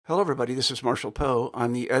Hello, everybody. This is Marshall Poe.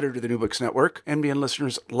 I'm the editor of the New Books Network. NBN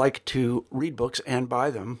listeners like to read books and buy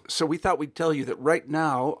them. So we thought we'd tell you that right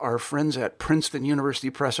now, our friends at Princeton University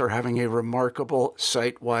Press are having a remarkable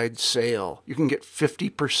site-wide sale. You can get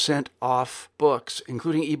 50% off books,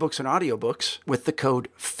 including ebooks and audiobooks, with the code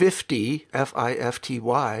 50,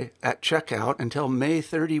 F-I-F-T-Y, at checkout until May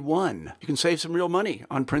 31. You can save some real money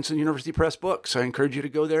on Princeton University Press books. I encourage you to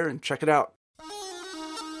go there and check it out.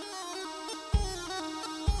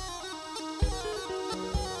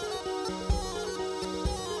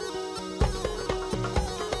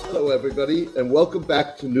 Hello, everybody, and welcome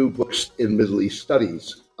back to New Books in Middle East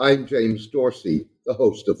Studies. I'm James Dorsey, the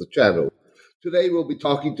host of the channel. Today, we'll be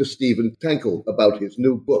talking to Stephen Tankel about his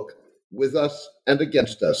new book, With Us and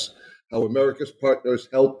Against Us, How America's Partners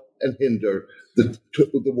Help and Hinder the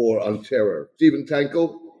War on Terror. Stephen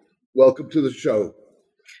Tankel, welcome to the show.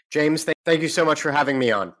 James, thank you so much for having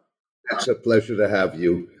me on. It's a pleasure to have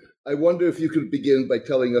you. I wonder if you could begin by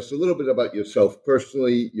telling us a little bit about yourself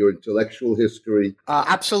personally, your intellectual history.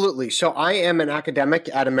 Absolutely. So I am an academic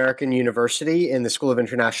at American University in the School of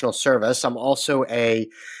International Service. I'm also an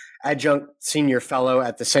adjunct senior fellow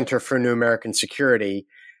at the Center for New American Security.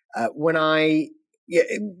 To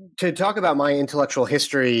talk about my intellectual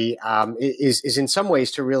history is in some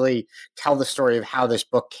ways to really tell the story of how this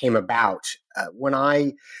book came about. When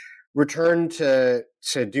I returned to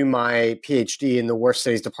do my PhD in the War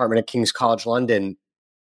Studies Department at King's College London,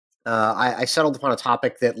 I settled upon a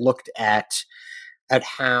topic that looked at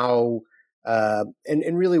how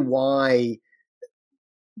and really why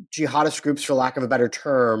jihadist groups, for lack of a better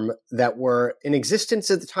term, that were in existence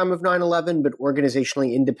at the time of 9/11 but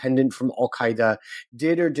organizationally independent from Al-Qaeda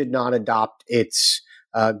did or did not adopt its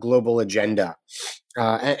global agenda.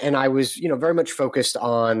 And I was, very much focused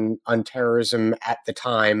on terrorism at the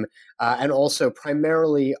time, and also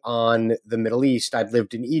primarily on the Middle East. I'd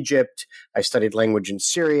lived in Egypt. I studied language in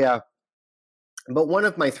Syria. But one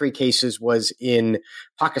of my three cases was in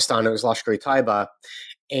Pakistan. It was Lashkar-e-Taiba.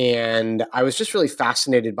 And I was just really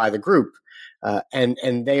fascinated by the group.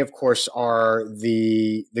 And they, of course, are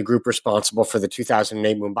the group responsible for the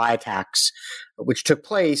 2008 Mumbai attacks, which took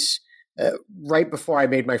place right before I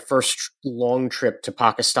made my first long trip to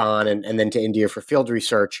Pakistan and then to India for field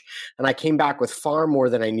research. And I came back with far more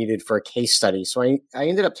than I needed for a case study. So I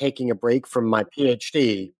ended up taking a break from my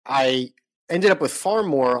PhD. I ended up with far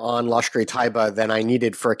more on Lashkar-e-Taiba than I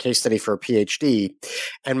needed for a case study for a PhD.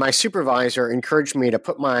 And my supervisor encouraged me to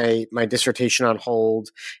put my dissertation on hold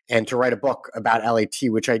and to write a book about LAT,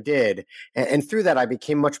 which I did. And through that, I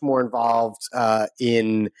became much more involved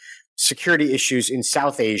in security issues in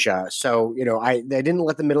South Asia. So, I didn't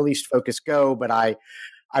let the Middle East focus go, but I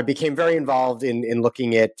became very involved in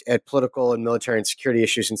looking at political and military and security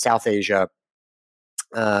issues in South Asia.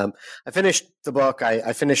 I finished the book.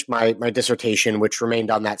 I finished my dissertation, which remained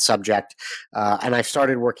on that subject. And I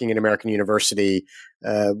started working at American University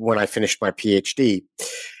when I finished my PhD.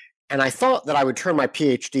 And I thought that I would turn my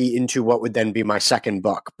PhD into what would then be my second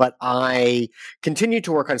book. But I continued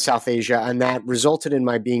to work on South Asia, and that resulted in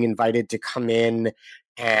my being invited to come in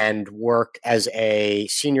and work as a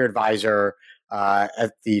senior advisor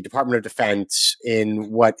at the Department of Defense in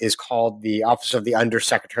what is called the Office of the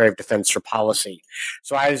Undersecretary of Defense for Policy.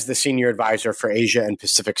 So I was the senior advisor for Asia and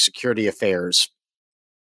Pacific Security Affairs,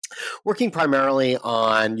 working primarily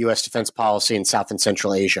on U.S. defense policy in South and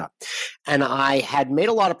Central Asia. And I had made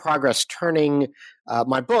a lot of progress turning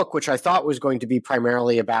my book, which I thought was going to be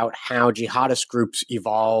primarily about how jihadist groups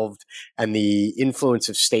evolved and the influence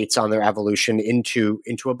of states on their evolution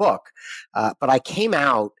into a book. But I came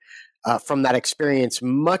out from that experience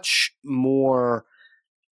much more,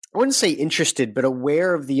 I wouldn't say interested, but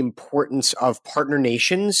aware of the importance of partner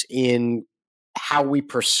nations in how we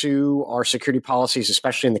pursue our security policies,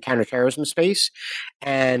 especially in the counterterrorism space,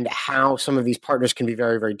 and how some of these partners can be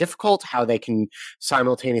very, very difficult, how they can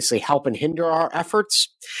simultaneously help and hinder our efforts.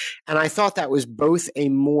 And I thought that was both a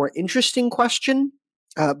more interesting question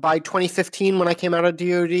by 2015 when I came out of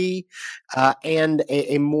DoD, and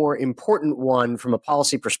a more important one from a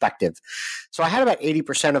policy perspective. So I had about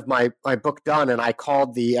 80% of my book done, and I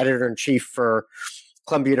called the editor-in-chief for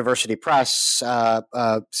Columbia University Press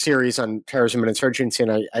series on terrorism and insurgency,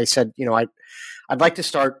 and I said, I'd like to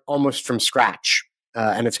start almost from scratch,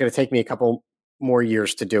 and it's going to take me a couple more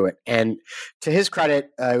years to do it. And to his credit,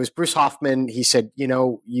 it was Bruce Hoffman. He said,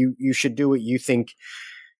 you should do what you think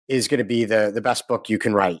is going to be the best book you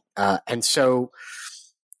can write. And so,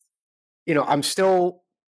 I'm still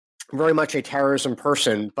very much a terrorism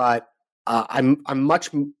person, but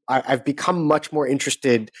I've become much more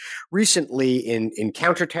interested recently in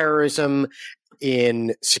counterterrorism,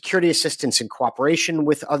 in security assistance and cooperation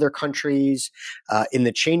with other countries, in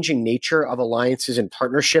the changing nature of alliances and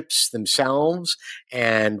partnerships themselves,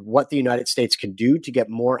 and what the United States can do to get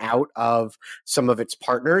more out of some of its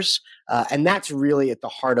partners. And that's really at the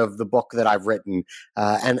heart of the book that I've written.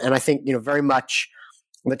 And I think, very much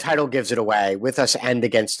the title gives it away: With Us and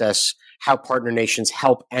Against Us, How Partner Nations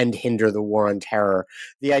Help and Hinder the War on Terror.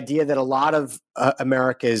 The idea that a lot of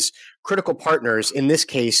America's critical partners, in this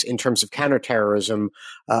case, in terms of counterterrorism,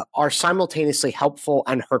 are simultaneously helpful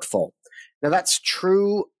and hurtful. Now, that's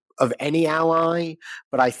true of any ally,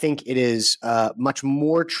 but I think it is much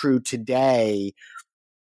more true today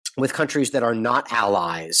with countries that are not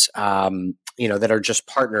allies, that are just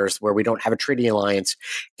partners where we don't have a treaty alliance.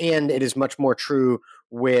 And it is much more true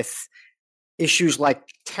with issues like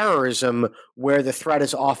terrorism, where the threat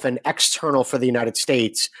is often external for the United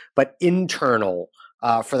States, but internal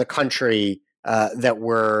for the country that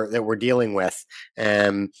we're dealing with,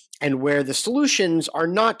 and where the solutions are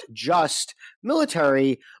not just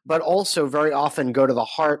military, but also very often go to the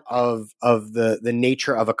heart of the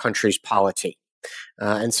nature of a country's polity.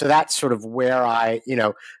 And so that's sort of where a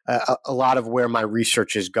lot of where my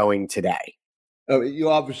research is going today. You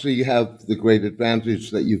obviously have the great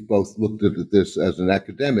advantage that you've both looked at this as an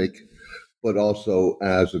academic, but also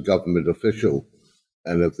as a government official,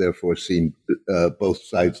 and have therefore seen both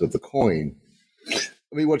sides of the coin. I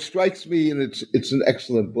mean, what strikes me, and it's an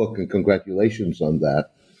excellent book, and congratulations on that.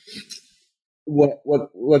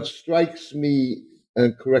 What strikes me,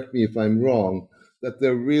 and correct me if I'm wrong, that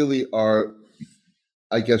there really are,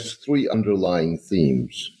 I guess, three underlying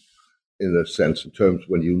themes, in a sense, in terms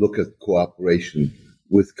when you look at cooperation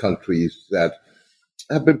with countries that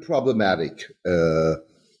have been problematic,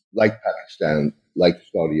 like Pakistan, like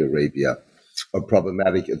Saudi Arabia, are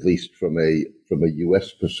problematic at least from a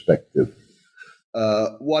U.S. perspective.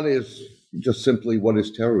 One is just simply, what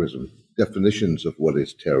is terrorism? Definitions of what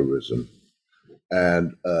is terrorism,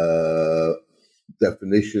 and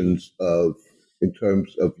definitions of, in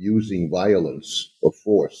terms of using violence or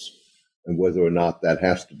force, and whether or not that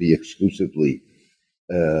has to be exclusively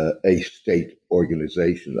a state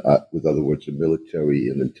organization, with other words, a military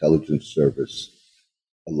and intelligence service,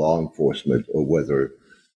 a law enforcement, or whether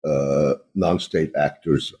non-state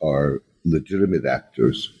actors are legitimate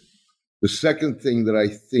actors. The second thing that I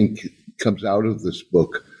think comes out of this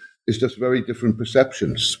book is just very different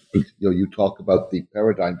perceptions. You talk about the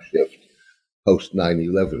paradigm shift post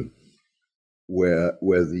 9/11. Where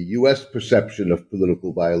the U.S. perception of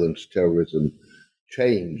political violence, terrorism,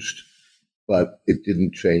 changed, but it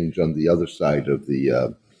didn't change on the other side of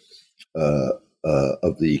the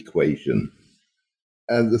equation.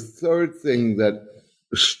 And the third thing that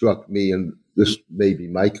struck me, and this may be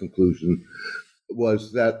my conclusion,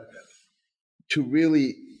 was that to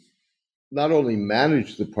really not only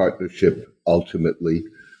manage the partnership ultimately,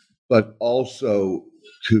 but also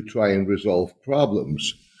to try and resolve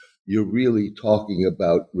problems, you're really talking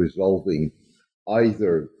about resolving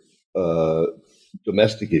either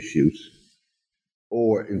domestic issues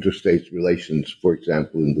or interstate relations, for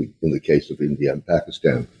example, in the case of India and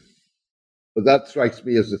Pakistan. But that strikes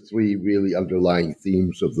me as the three really underlying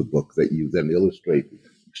themes of the book that you then illustrate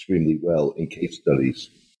extremely well in case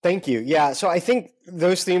studies. Thank you. Yeah, so I think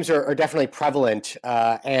those themes are definitely prevalent,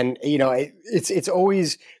 and it's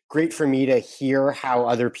always great for me to hear how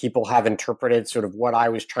other people have interpreted sort of what I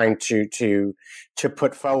was trying to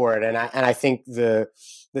put forward, and I think the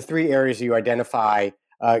three areas you identify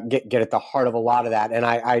get at the heart of a lot of that, and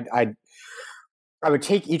I would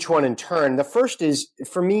take each one in turn. The first is,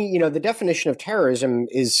 for me, the definition of terrorism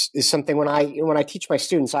is something when I teach my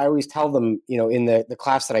students, I always tell them, in the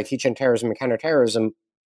class that I teach on terrorism and counterterrorism,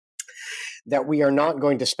 that we are not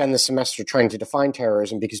going to spend the semester trying to define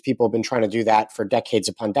terrorism, because people have been trying to do that for decades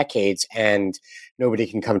upon decades, and nobody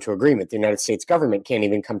can come to agreement. The United States government can't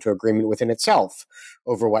even come to agreement within itself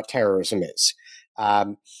over what terrorism is.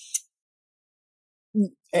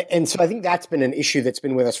 And so I think that's been an issue that's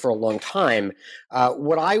been with us for a long time.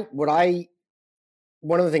 One of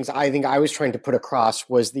the things I think I was trying to put across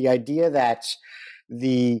was the idea that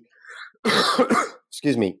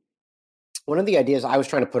excuse me. One of the ideas I was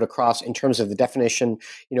trying to put across in terms of the definition,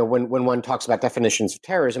 when one talks about definitions of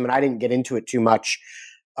terrorism, and I didn't get into it too much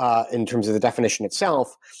in terms of the definition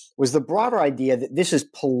itself, was the broader idea that this is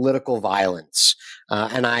political violence.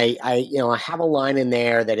 And I have a line in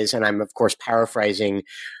there that is, and I'm of course paraphrasing,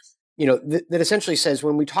 that essentially says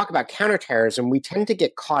when we talk about counterterrorism, we tend to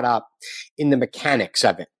get caught up in the mechanics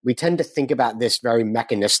of it. We tend to think about this very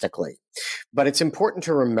mechanistically. But it's important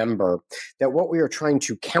to remember that what we are trying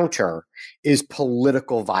to counter is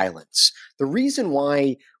political violence. The reason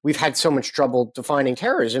why we've had so much trouble defining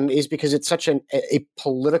terrorism is because it's such a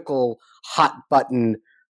political hot button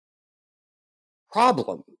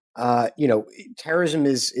problem. Terrorism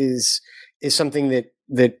is something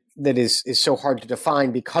that is so hard to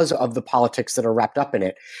define because of the politics that are wrapped up in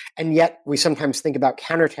it. And yet we sometimes think about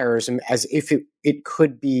counterterrorism as if it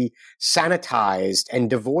could be sanitized and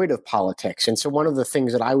devoid of politics. And so one of the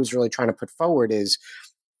things that I was really trying to put forward is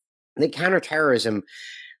that counterterrorism,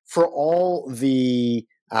 for all the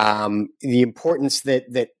importance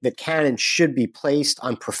that can and should be placed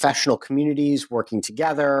on professional communities working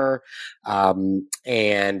together,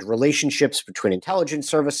 and relationships between intelligence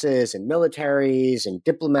services and militaries and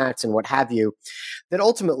diplomats and what have you, that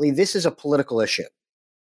ultimately this is a political issue.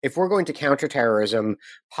 If we're going to counter terrorism,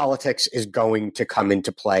 politics is going to come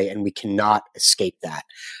into play, and we cannot escape that.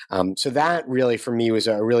 So that really, for me, was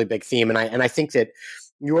a really big theme, and I think that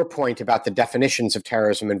your point about the definitions of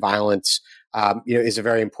terrorism and violence, is a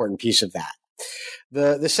very important piece of that.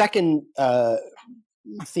 The second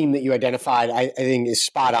theme that you identified, I think, is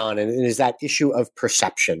spot on, and it is that issue of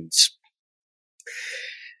perceptions.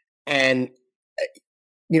 And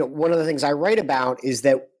one of the things I write about is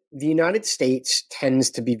that the United States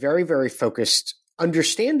tends to be very, very focused,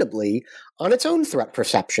 understandably, on its own threat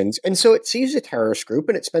perceptions. And so it sees a terrorist group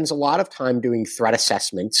and it spends a lot of time doing threat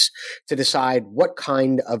assessments to decide what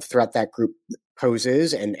kind of threat that group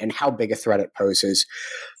poses and how big a threat it poses.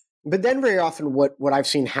 But then very often what I've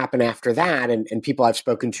seen happen after that, and people I've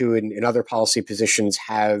spoken to in other policy positions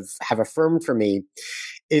have affirmed for me,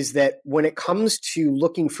 is that when it comes to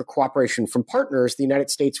looking for cooperation from partners, the United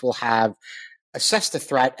States will have assessed the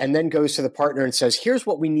threat and then goes to the partner and says, here's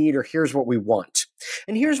what we need, or here's what we want.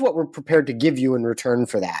 And here's what we're prepared to give you in return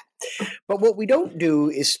for that. But what we don't do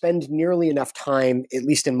is spend nearly enough time, at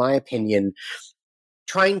least in my opinion,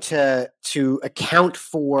 trying to account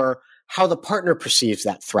for how the partner perceives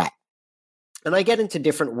that threat. And I get into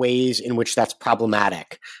different ways in which that's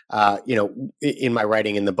problematic, in my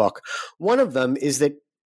writing in the book. One of them is that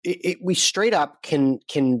we straight up can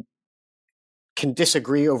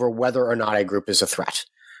disagree over whether or not a group is a threat.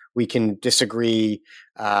 We can disagree,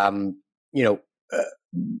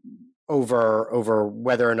 over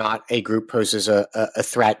whether or not a group poses a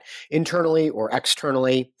threat internally or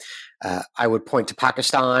externally. I would point to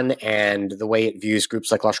Pakistan and the way it views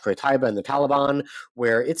groups like Lashkar-e-Taiba and the Taliban,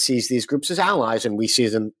 where it sees these groups as allies and we see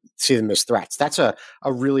them as threats. That's a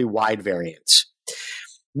really wide variance.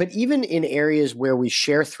 But even in areas where we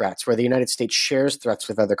share threats, where the United States shares threats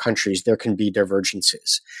with other countries, there can be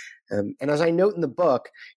divergences. And as I note in the book,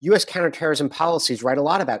 U.S. counterterrorism policies write a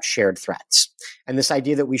lot about shared threats and this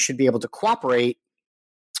idea that we should be able to cooperate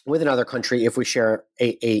with another country if we share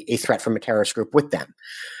a threat from a terrorist group with them.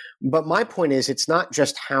 But my point is, it's not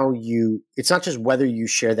just whether you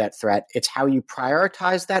share that threat, it's how you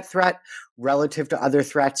prioritize that threat relative to other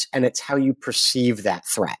threats, and it's how you perceive that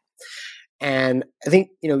threat. And I think,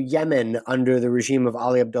 Yemen under the regime of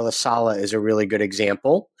Ali Abdullah Saleh is a really good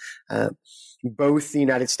example. Both the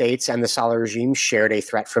United States and the Saleh regime shared a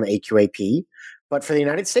threat from AQAP. But for the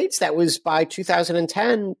United States, that was by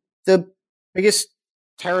 2010, the biggest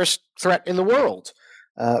terrorist threat in the world.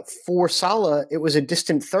 For Saleh, it was a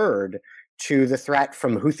distant third to the threat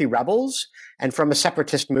from Houthi rebels and from a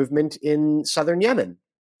separatist movement in southern Yemen.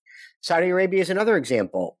 Saudi Arabia is another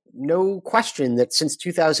example. No question that since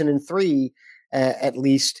 2003, at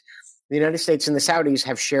least, the United States and the Saudis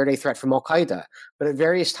have shared a threat from al-Qaeda. But at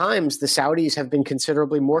various times, the Saudis have been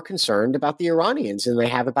considerably more concerned about the Iranians than they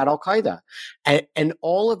have about al-Qaeda. And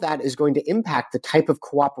all of that is going to impact the type of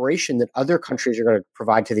cooperation that other countries are going to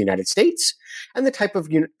provide to the United States and the type of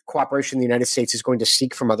cooperation the United States is going to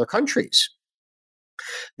seek from other countries.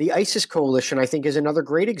 The ISIS coalition, I think, is another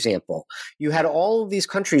great example. You had all of these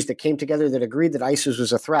countries that came together that agreed that ISIS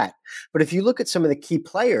was a threat. But if you look at some of the key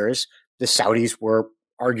players, the Saudis were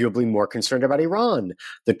arguably more concerned about Iran.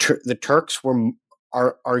 The Turks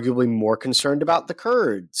are arguably more concerned about the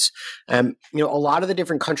Kurds. A lot of the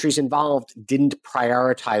different countries involved didn't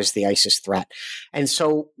prioritize the ISIS threat. And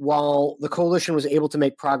so while the coalition was able to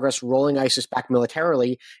make progress rolling ISIS back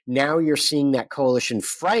militarily, now you're seeing that coalition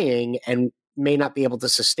fraying and may not be able to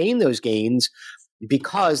sustain those gains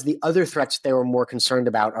because the other threats they were more concerned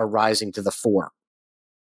about are rising to the fore.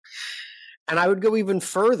 And I would go even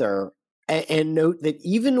further and note that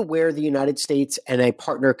even where the United States and a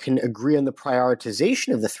partner can agree on the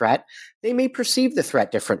prioritization of the threat, they may perceive the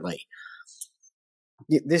threat differently.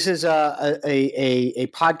 This is a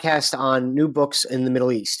podcast on new books in the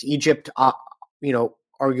Middle East. Egypt,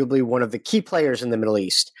 arguably one of the key players in the Middle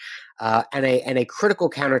East, and a critical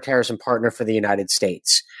counterterrorism partner for the United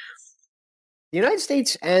States. The United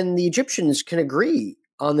States and the Egyptians can agree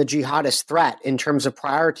on the jihadist threat in terms of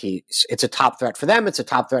priorities. It's a top threat for them. It's a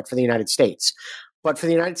top threat for the United States. But for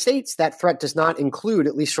the United States, that threat does not include,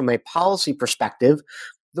 at least from a policy perspective,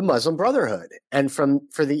 the Muslim Brotherhood. And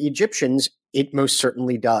for the Egyptians, it most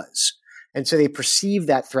certainly does. And so they perceive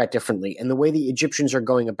that threat differently. And the way the Egyptians are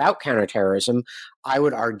going about counterterrorism, I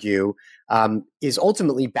would argue, is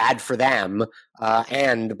ultimately bad for them,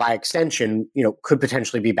 and by extension, could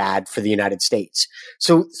potentially be bad for the United States.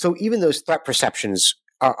 So even those threat perceptions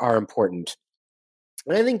are important.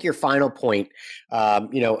 And I think your final point,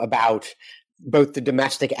 about both the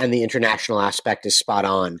domestic and the international aspect is spot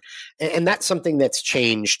on. And that's something that's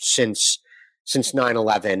changed since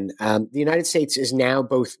 9/11. The United States is now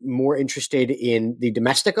both more interested in the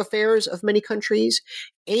domestic affairs of many countries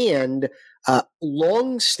and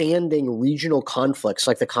long-standing regional conflicts,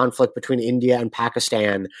 like the conflict between India and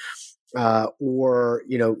Pakistan, or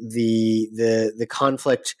the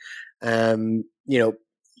conflict,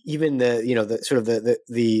 even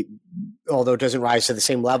the although it doesn't rise to the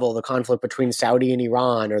same level, the conflict between Saudi and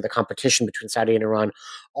Iran, or the competition between Saudi and Iran.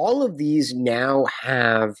 All of these now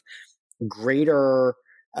have greater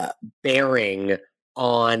bearing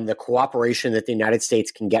on the cooperation that the United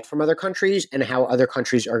States can get from other countries and how other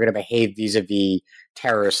countries are going to behave vis-a-vis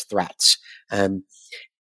terrorist threats. And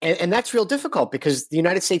that's real difficult because the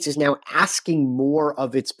United States is now asking more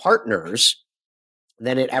of its partners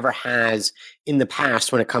than it ever has in the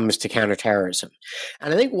past when it comes to counterterrorism.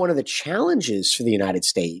 And I think one of the challenges for the United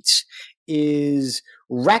States is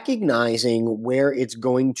recognizing where it's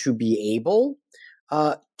going to be able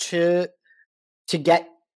to get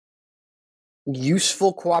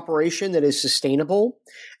useful cooperation that is sustainable,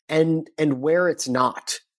 and where it's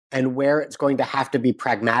not, and where it's going to have to be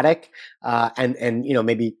pragmatic, and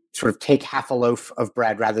maybe sort of take half a loaf of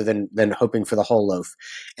bread rather than hoping for the whole loaf.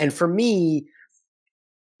 And for me,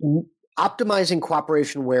 optimizing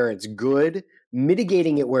cooperation where it's good,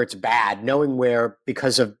 mitigating it where it's bad, knowing where,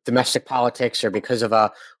 because of domestic politics or because of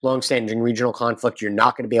a longstanding regional conflict, you're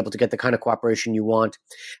not going to be able to get the kind of cooperation you want,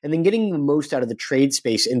 and then getting the most out of the trade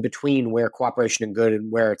space in between where cooperation is good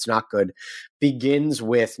and where it's not good, begins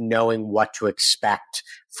with knowing what to expect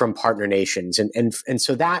from partner nations. And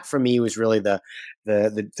so that for me was really the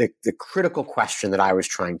critical question that I was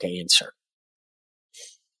trying to answer.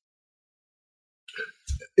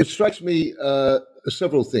 It strikes me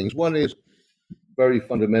several things. One is, very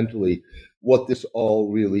fundamentally, what this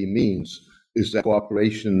all really means is that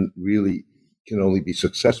cooperation really can only be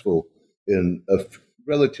successful in a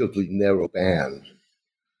relatively narrow band.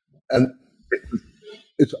 And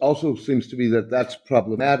it also seems to me that that's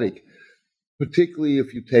problematic, particularly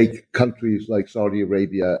if you take countries like Saudi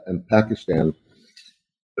Arabia and Pakistan.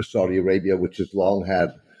 Saudi Arabia, which has long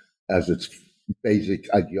had as its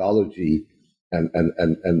basic ideology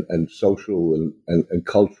and social and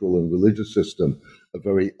cultural and religious system a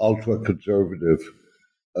very ultra-conservative,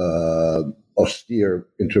 austere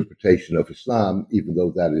interpretation of Islam, even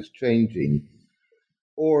though that is changing.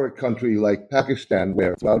 Or a country like Pakistan,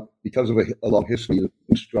 where, because of a long history of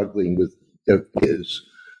struggling with their is,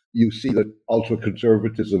 you see that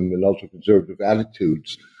ultra-conservatism and ultra-conservative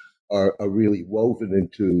attitudes are really woven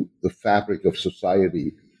into the fabric of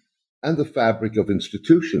society and the fabric of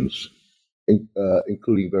institutions,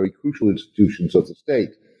 including very crucial institutions of the state.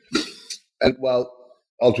 And while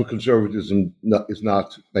ultra-conservatism is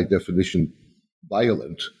not, by definition,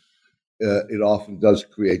 violent, it often does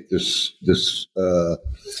create this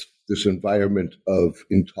environment of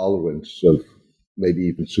intolerance, of maybe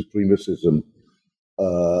even supremacism,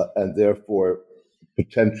 and therefore,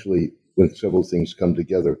 potentially, when several things come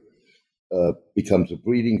together, becomes a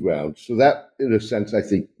breeding ground. So that, in a sense, I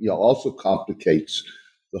think, also complicates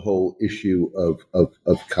the whole issue of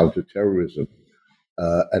counterterrorism,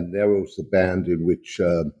 and narrows the band in which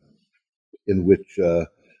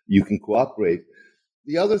you can cooperate.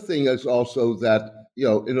 The other thing is also that,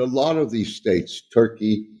 in a lot of these states,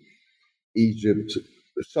 Turkey, Egypt,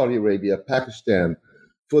 Saudi Arabia, Pakistan,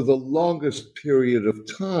 for the longest period of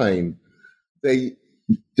time, they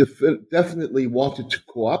definitely wanted to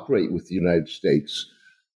cooperate with the United States,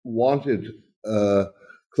 wanted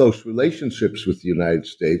close relationships with the United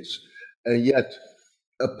States, and yet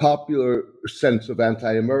a popular sense of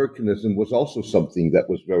anti-Americanism was also something that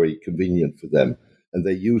was very convenient for them, and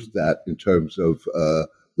they used that in terms of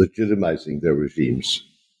legitimizing their regimes.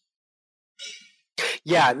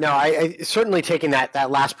 Yeah, no, I certainly taking that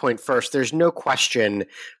last point first. There's no question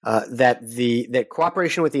that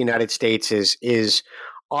cooperation with the United States is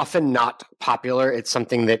often not popular. It's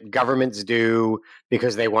something that governments do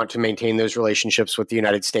because they want to maintain those relationships with the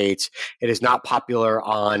United States. It is not popular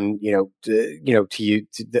on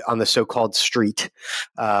on the so-called street,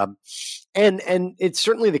 and it's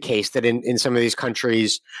certainly the case that in some of these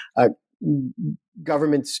countries,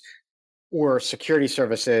 governments or security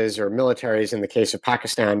services or militaries, in the case of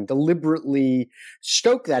Pakistan, deliberately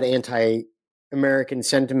stoke that anti-American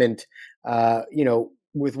sentiment,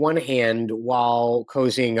 with one hand while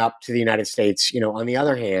cozying up to the United States, on the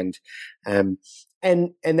other hand. And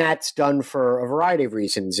that's done for a variety of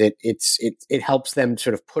reasons. It helps them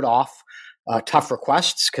sort of put off tough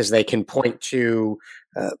requests because they can point to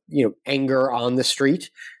anger on the street.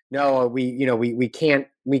 No, we can't.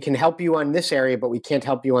 We can help you on this area, but we can't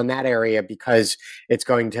help you on that area because it's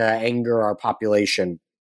going to anger our population.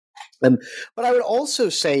 But I would also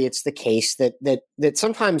say it's the case that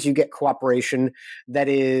sometimes you get cooperation that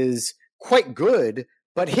is quite good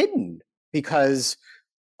but hidden because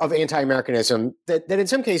of anti-Americanism. That in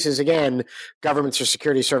some cases, again, governments or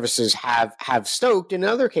security services have stoked, and in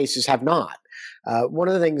other cases have not. One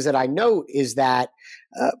of the things that I note is that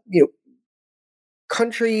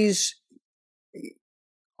countries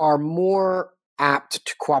are more apt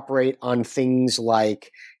to cooperate on things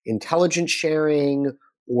like intelligence sharing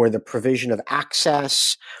or the provision of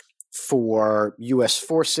access for U.S.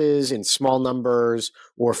 forces in small numbers,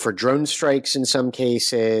 or for drone strikes in some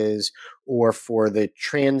cases, or for the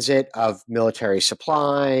transit of military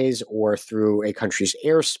supplies, or through a country's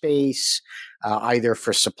airspace, either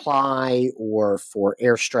for supply or for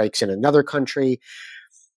airstrikes in another country.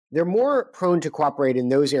 They're more prone to cooperate in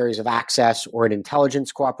those areas of access or in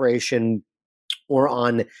intelligence cooperation, or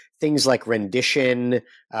on things like rendition,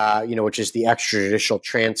 which is the extrajudicial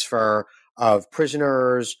transfer of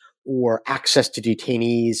prisoners, or access to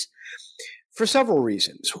detainees, for several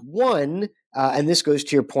reasons. One, and this goes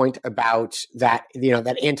to your point about that,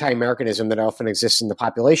 that anti-Americanism that often exists in the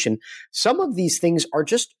population. Some of these things are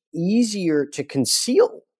just easier to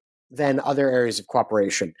conceal than other areas of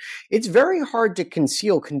cooperation. It's very hard to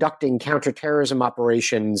conceal conducting counterterrorism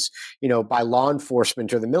operations, by law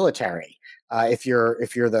enforcement or the military. If you're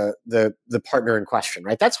the partner in question,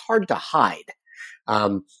 right? That's hard to hide.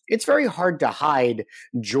 It's very hard to hide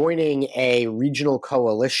joining a regional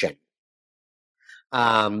coalition.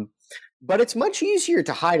 But it's much easier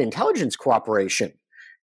to hide intelligence cooperation.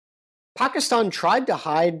 Pakistan tried to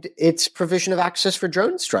hide its provision of access for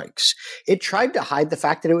drone strikes. It tried to hide the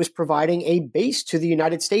fact that it was providing a base to the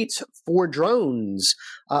United States for drones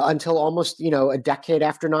until almost, a decade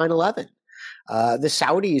after 9/11. The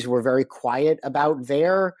Saudis were very quiet about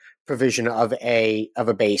their provision of a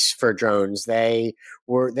base for drones. They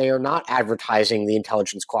are not advertising the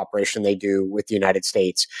intelligence cooperation they do with the United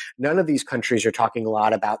States. None of these countries are talking a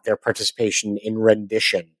lot about their participation in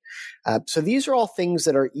rendition. So these are all things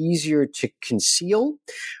that are easier to conceal.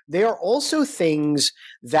 They are also things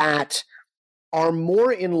that are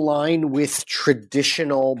more in line with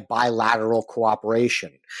traditional bilateral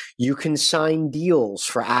cooperation. You can sign deals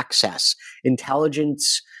for access.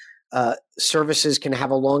 Intelligence services can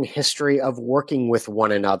have a long history of working with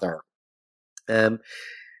one another.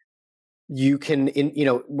 You can,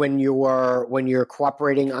 when you're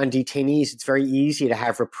cooperating on detainees, it's very easy to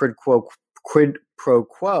have a quid pro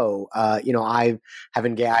quo. I've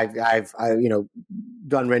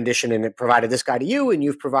done rendition and it provided this guy to you, and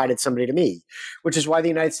you've provided somebody to me, which is why the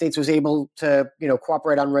United States was able to,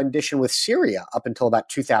 cooperate on rendition with Syria up until about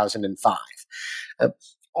 2005.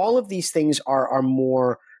 All of these things are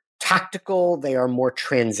more tactical. They are more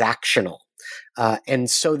transactional. And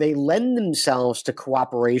so they lend themselves to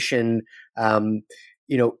cooperation,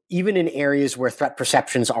 even in areas where threat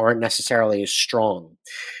perceptions aren't necessarily as strong.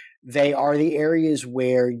 They are the areas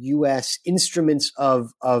where U.S. instruments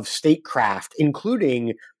of statecraft,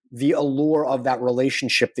 including the allure of that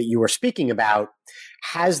relationship that you were speaking about,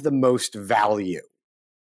 has the most value.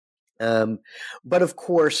 But of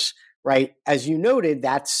course, right, as you noted,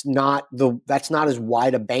 that's not as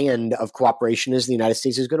wide a band of cooperation as the United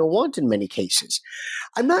States is going to want in many cases.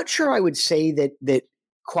 I'm not sure I would say that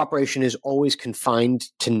cooperation is always confined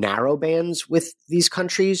to narrow bands with these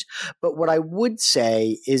countries. But what I would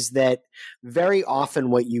say is that very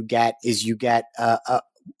often what you get is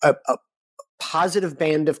a positive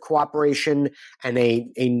band of cooperation and a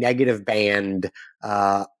negative band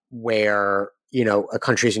where a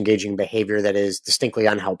country is engaging in behavior that is distinctly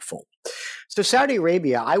unhelpful. So Saudi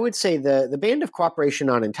Arabia, I would say the Band of Cooperation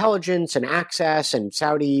on Intelligence and Access and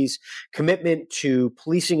Saudi's commitment to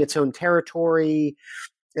policing its own territory,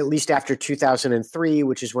 at least after 2003,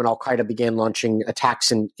 which is when Al-Qaeda began launching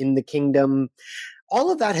attacks in the kingdom,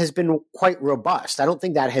 all of that has been quite robust. I don't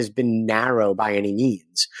think that has been narrow by any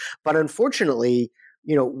means. But unfortunately,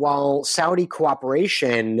 while Saudi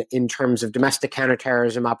cooperation in terms of domestic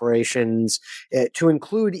counterterrorism operations, to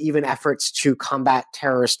include even efforts to combat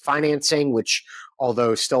terrorist financing, which,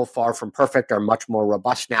 although still far from perfect, are much more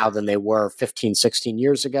robust now than they were 15, 16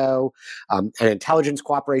 years ago, and intelligence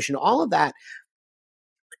cooperation, all of that,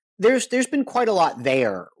 there's been quite a lot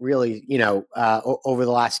there, really, over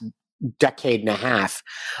the last decade and a half.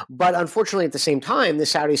 But unfortunately, at the same time, the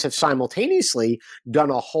Saudis have simultaneously done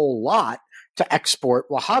a whole lot to export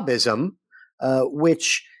Wahhabism,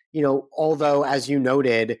 which, although, as you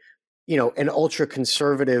noted, an ultra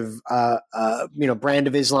conservative, brand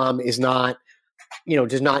of Islam is not,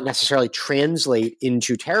 does not necessarily translate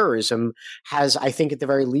into terrorism, has, I think, at the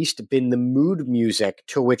very least, been the mood music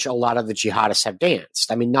to which a lot of the jihadists have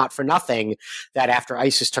danced. I mean, not for nothing that after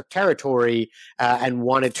ISIS took territory and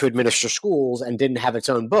wanted to administer schools and didn't have its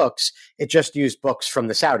own books, it just used books from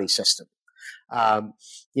the Saudi system.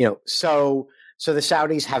 So the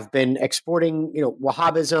Saudis have been exporting,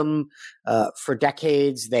 Wahhabism for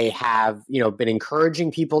decades. They have, been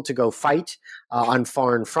encouraging people to go fight on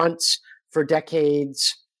foreign fronts for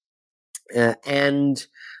decades, and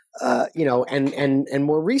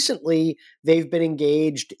more recently, they've been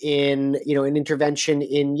engaged in, an intervention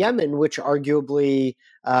in Yemen, which arguably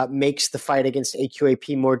makes the fight against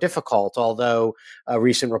AQAP more difficult. Although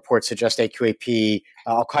recent reports suggest AQAP,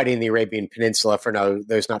 Al-Qaeda in the Arabian Peninsula, for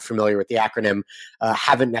those not familiar with the acronym,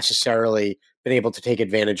 haven't necessarily been able to take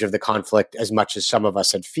advantage of the conflict as much as some of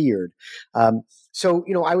us had feared. So,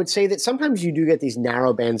 I would say that sometimes you do get these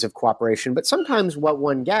narrow bands of cooperation, but sometimes what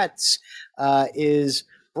one gets is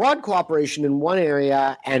broad cooperation in one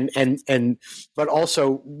area but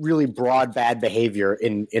also really broad bad behavior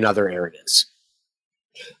in other areas.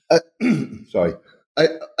 Sorry.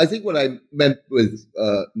 I think what I meant with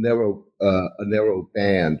a narrow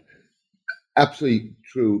band, absolutely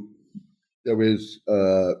true. There is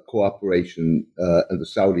cooperation, and the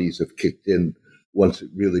Saudis have kicked in once it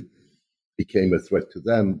really became a threat to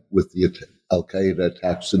them with the Al-Qaeda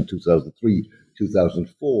attacks in 2003,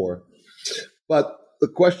 2004. But the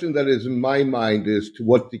question that is in my mind is to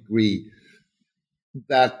what degree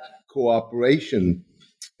that cooperation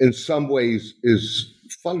in some ways is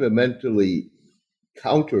fundamentally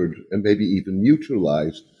countered and maybe even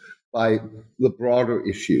neutralized by the broader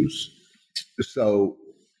issues. So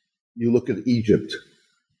you look at Egypt,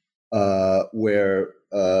 where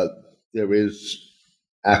there is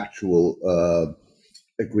actual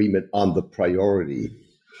agreement on the priority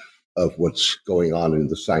of what's going on in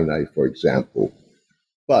the Sinai, for example.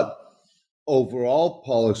 But overall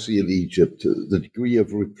policy in Egypt, the degree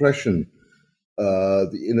of repression,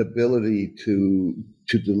 the inability to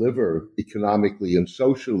deliver economically and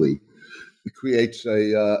socially, it creates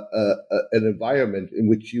an environment in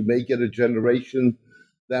which you may get a generation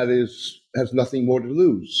that has nothing more to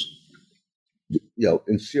lose.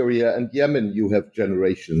 In Syria and Yemen, you have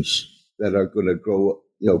generations that are going to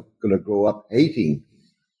grow up hating,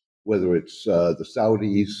 whether it's the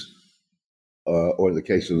Saudis or in the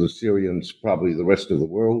case of the Syrians, probably the rest of the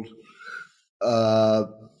world.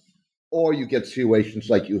 Or you get situations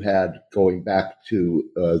like you had going back to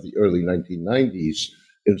the early 1990s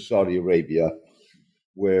in Saudi Arabia,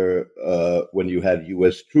 where when you had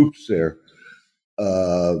U.S. troops there,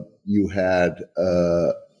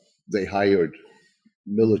 they hired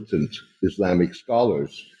militant Islamic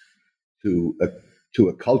scholars to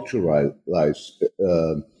acculturalize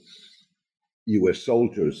U.S.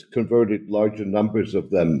 soldiers, converted larger numbers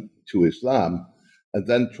of them to Islam, and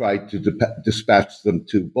then tried to dispatch them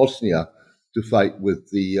to Bosnia to fight with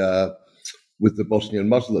the Bosnian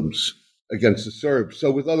Muslims against the Serbs.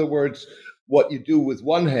 So, with other words, what you do with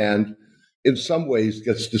one hand, in some ways,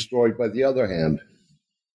 gets destroyed by the other hand.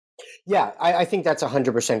 Yeah, I think that's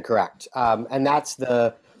 100% correct, and that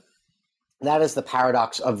is the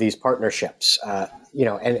paradox of these partnerships.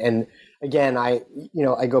 And again, I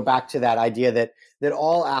go back to that idea that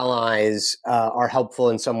all allies are helpful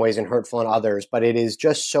in some ways and hurtful in others, but it is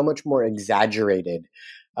just so much more exaggerated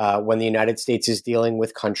when the United States is dealing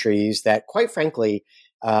with countries that, quite frankly,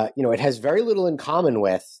 it has very little in common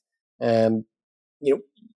with, in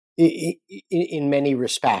many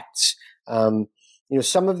respects.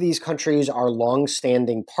 Some of these countries are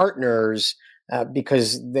longstanding partners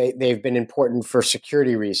because they've been important for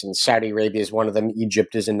security reasons. Saudi Arabia is one of them.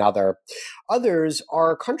 Egypt is another. Others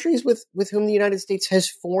are countries with whom the United States has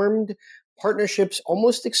formed partnerships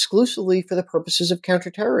almost exclusively for the purposes of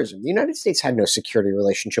counterterrorism. The United States had no security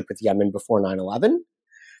relationship with Yemen before 9/11.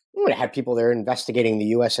 It had people there investigating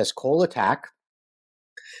the USS Cole attack,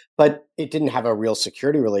 but it didn't have a real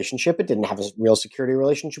security relationship. It didn't have a real security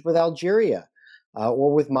relationship with Algeria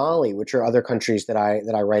or with Mali, which are other countries that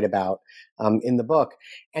I write about in the book.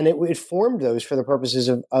 And it formed those for the purposes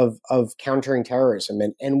of countering terrorism.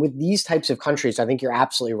 And with these types of countries, I think you're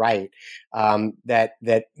absolutely right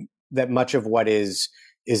that much of what is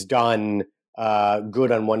done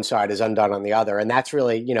good on one side is undone on the other. And that's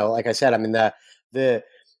really, like I said, I mean,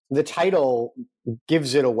 the title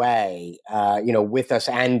gives it away, with us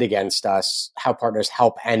and against us, how partners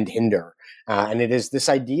help and hinder. And it is this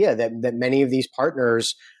idea that many of these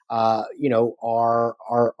partners, or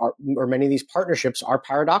many of these partnerships are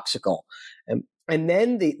paradoxical. And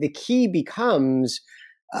then the key becomes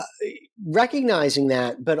recognizing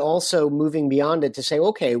that, but also moving beyond it to say,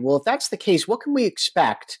 okay, well, if that's the case, what can we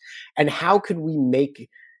expect? And how could we make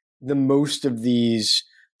the most of these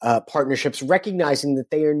partnerships, recognizing that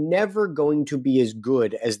they are never going to be as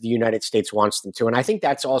good as the United States wants them to. And I think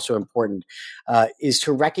that's also important, is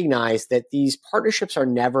to recognize that these partnerships are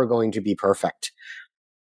never going to be perfect.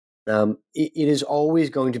 It is always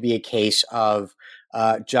going to be a case of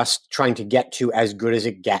just trying to get to as good as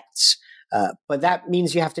it gets. But that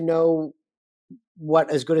means you have to know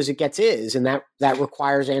what as good as it gets is, and that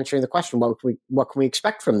requires answering the question, what can we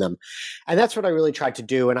expect from them? And that's what I really tried to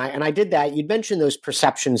do. And I did that. You'd mentioned those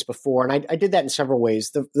perceptions before, and I did that in several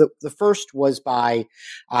ways. The first was by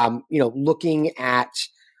looking at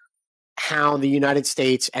how the United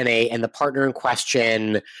States and the partner in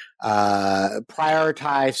question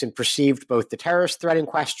prioritized and perceived both the terrorist threat in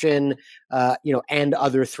question, and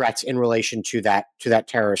other threats in relation to that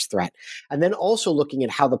terrorist threat, and then also looking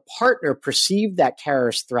at how the partner perceived that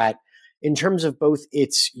terrorist threat in terms of both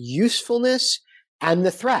its usefulness and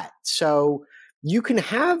the threat. So you can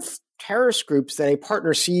have terrorist groups that a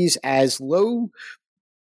partner sees as low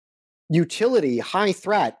utility, high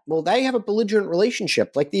threat. Well, they have a belligerent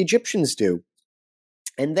relationship like the Egyptians do.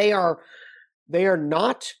 And they are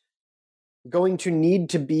not going to need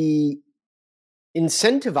to be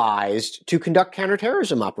incentivized to conduct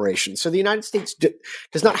counterterrorism operations. So the United States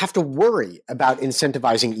does not have to worry about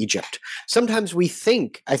incentivizing Egypt. Sometimes we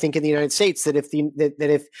think, I think in the United States, that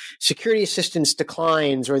if security assistance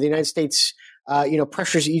declines or the United States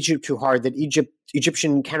pressures Egypt too hard, that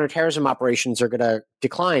Egyptian counterterrorism operations are going to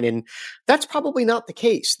decline. And that's probably not the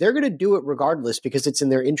case. They're going to do it regardless because it's in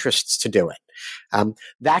their interests to do it.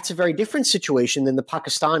 That's a very different situation than the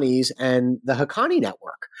Pakistanis and the Haqqani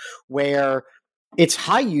network, where it's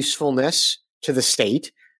high usefulness to the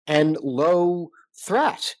state and low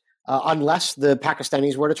threat. Unless the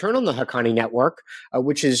Pakistanis were to turn on the Haqqani network,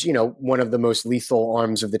 which is, one of the most lethal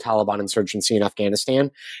arms of the Taliban insurgency in Afghanistan,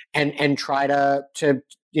 and try to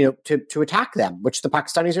attack them, which the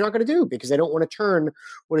Pakistanis are not going to do because they don't want to turn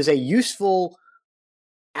what is a useful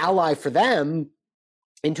ally for them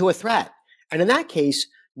into a threat. And in that case,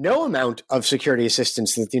 no amount of security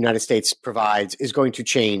assistance that the United States provides is going to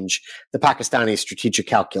change the Pakistani strategic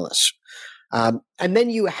calculus. And then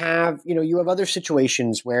you have other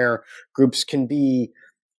situations where groups can be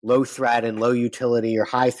low threat and low utility, or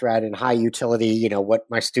high threat and high utility, what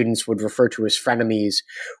my students would refer to as frenemies,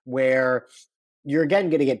 where you're again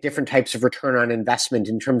going to get different types of return on investment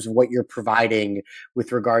in terms of what you're providing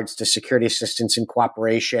with regards to security assistance and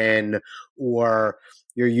cooperation, or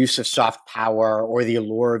your use of soft power, or the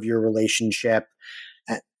allure of your relationship.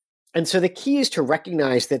 And so the key is to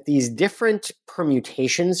recognize that these different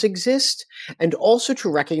permutations exist, and also to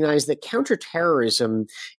recognize that counterterrorism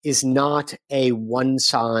is not a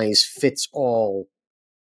one-size-fits-all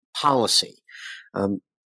policy.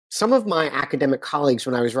 Some of my academic colleagues,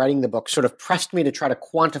 when I was writing the book, sort of pressed me to try to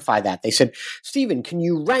quantify that. They said, Stephen, can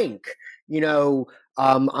you rank,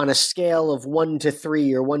 on a scale of 1 to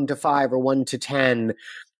 3 or 1 to 5 or 1 to 10,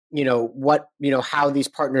 how these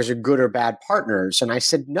partners are good or bad partners. And I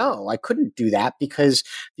said, no, I couldn't do that because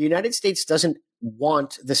the United States doesn't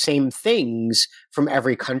want the same things from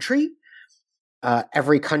every country.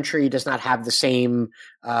 Every country does not have the same,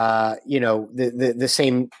 the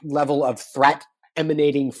same level of threat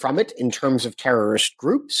emanating from it in terms of terrorist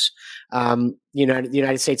groups. The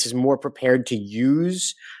United States is more prepared to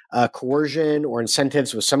use coercion or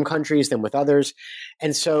incentives with some countries than with others.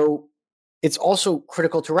 And so it's also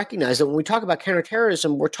critical to recognize that when we talk about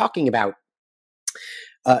counterterrorism, we're talking about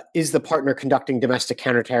is the partner conducting domestic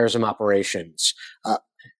counterterrorism operations?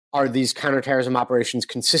 Are these counterterrorism operations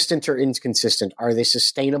consistent or inconsistent? Are they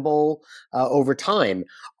sustainable over time?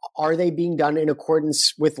 Are they being done in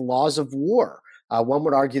accordance with laws of war? One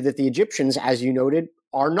would argue that the Egyptians, as you noted,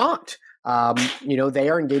 are not. They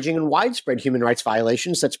are engaging in widespread human rights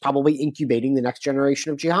violations that's probably incubating the next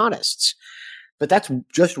generation of jihadists. But that's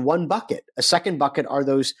just one bucket. A second bucket are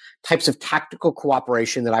those types of tactical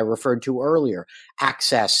cooperation that I referred to earlier: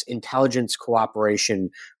 access, intelligence cooperation,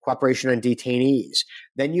 cooperation on detainees.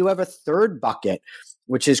 Then you have a third bucket,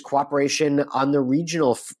 which is cooperation on the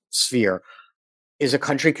regional sphere. Is a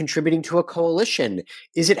country contributing to a coalition?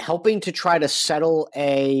 Is it helping to try to settle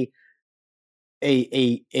a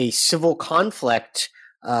civil conflict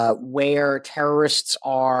where terrorists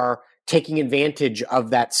are taking advantage of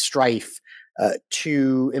that strife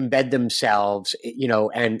to embed themselves,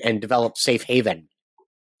 and develop safe haven?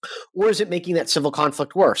 Or is it making that civil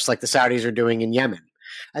conflict worse, like the Saudis are doing in Yemen?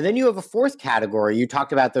 And then you have a fourth category. You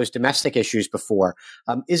talked about those domestic issues before.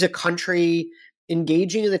 Is a country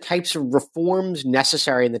engaging in the types of reforms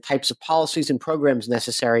necessary and the types of policies and programs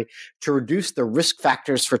necessary to reduce the risk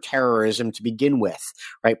factors for terrorism to begin with,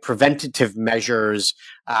 right? Preventative measures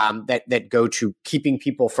that go to keeping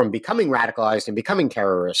people from becoming radicalized and becoming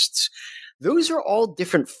terrorists. Those are all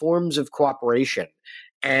different forms of cooperation.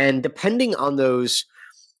 And depending on those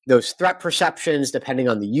threat perceptions, depending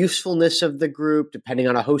on the usefulness of the group, depending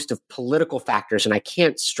on a host of political factors, and I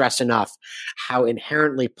can't stress enough how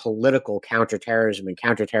inherently political counterterrorism and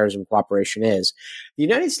counterterrorism cooperation is, the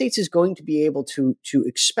United States is going to be able to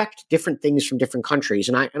expect different things from different countries.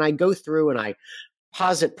 And I go through and I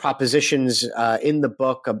posit propositions in the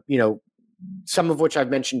book, some of which I've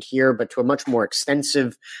mentioned here, but to a much more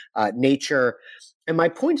extensive nature. And my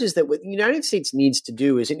point is that what the United States needs to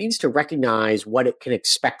do is it needs to recognize what it can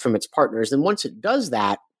expect from its partners. And once it does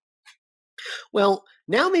that, well,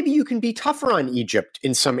 now maybe you can be tougher on Egypt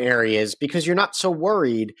in some areas because you're not so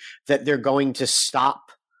worried that they're going to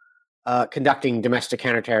stop conducting domestic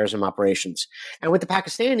counterterrorism operations. And with the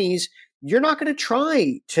Pakistanis, you're not going to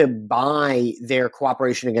try to buy their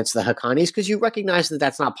cooperation against the Haqqanis because you recognize that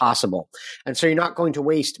that's not possible. And so you're not going to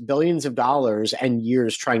waste billions of dollars and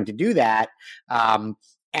years trying to do that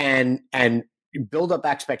and build up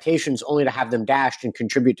expectations only to have them dashed and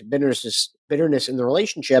contribute to bitterness in the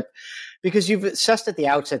relationship because you've assessed at the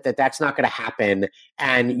outset that that's not going to happen.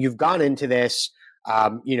 And you've gone into this,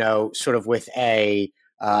 sort of with a,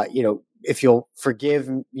 if you'll forgive,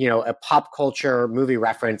 a pop culture movie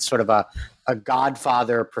reference, sort of a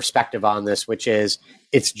Godfather perspective on this, which is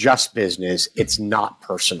it's just business. It's not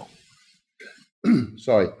personal.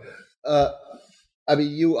 Sorry.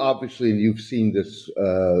 You obviously, and you've seen this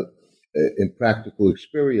in practical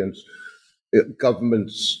experience,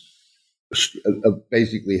 governments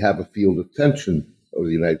basically have a field of tension, or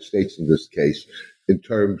the United States in this case, in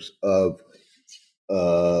terms of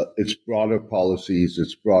its broader policies,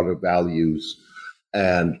 its broader values,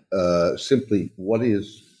 and simply what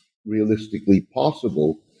is realistically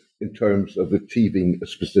possible in terms of achieving a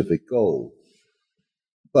specific goal.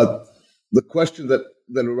 But the question that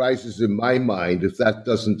arises in my mind, if that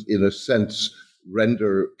doesn't, in a sense,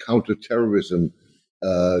 render counterterrorism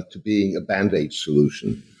to being a Band-Aid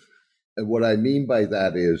solution. And what I mean by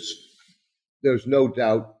that is there's no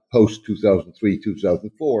doubt post-2003,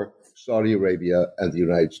 2004, Saudi Arabia and the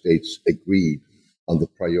United States agreed on the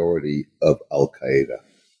priority of al-Qaeda.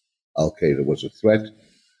 Al-Qaeda was a threat,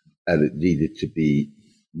 and it needed to be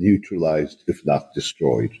neutralized, if not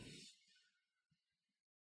destroyed.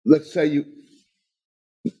 Let's say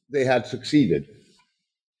they had succeeded.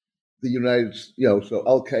 So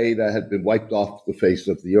al-Qaeda had been wiped off the face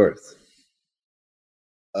of the earth.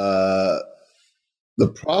 The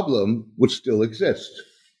problem would still exist.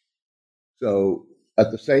 So at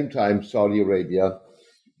the same time, Saudi Arabia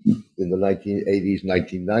in the 1980s,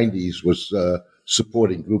 1990s was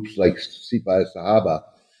supporting groups like Sipah Sahaba,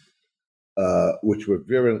 which were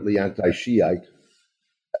virulently anti-Shiite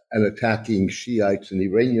and attacking Shiites and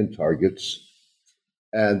Iranian targets.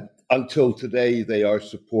 And until today, they are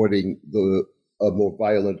supporting a more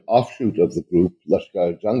violent offshoot of the group,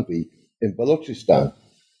 Lashkar-e-Jhangvi, in Balochistan.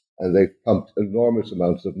 And they've pumped enormous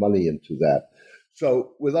amounts of money into that.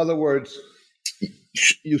 So, with other words,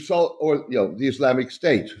 you saw, the Islamic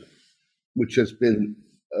State, which has been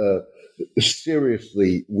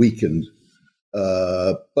seriously weakened,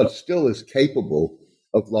 but still is capable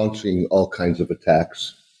of launching all kinds of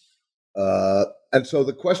attacks. And so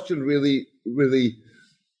the question really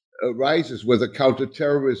arises whether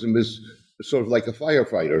counterterrorism is sort of like a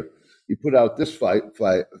firefighter. You put out this fire,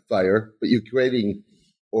 but you're creating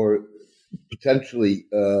or potentially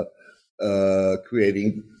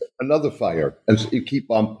creating another fire, and so you keep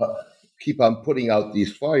on putting out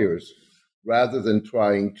these fires rather than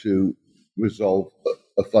trying to resolve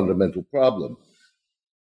a fundamental problem.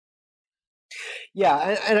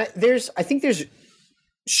 Yeah, and I think there's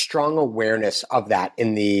strong awareness of that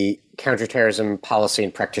in the counterterrorism policy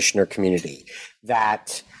and practitioner community.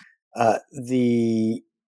 That I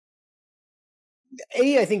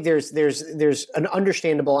think there's an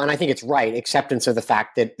understandable, and I think it's right, acceptance of the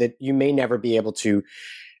fact that you may never be able to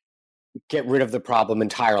get rid of the problem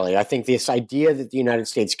entirely. I think this idea that the United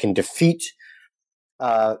States can defeat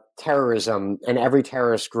terrorism and every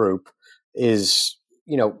terrorist group is,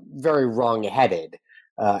 very wrong-headed.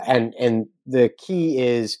 And the key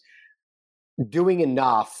is doing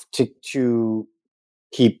enough to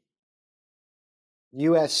keep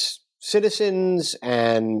U.S. citizens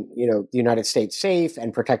and, the United States safe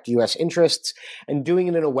and protect U.S. interests, and doing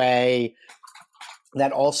it in a way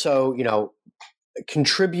that also,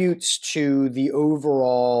 contributes to the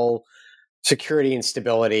overall security and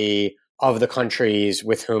stability of the countries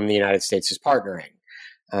with whom the United States is partnering.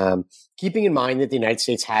 Keeping in mind that the United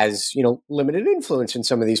States has, limited influence in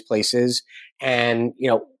some of these places, and,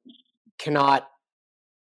 cannot,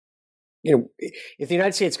 if the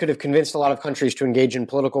United States could have convinced a lot of countries to engage in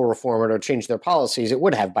political reform or to change their policies, it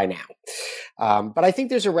would have by now. But I think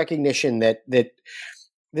there's a recognition that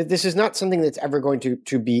this is not something that's ever going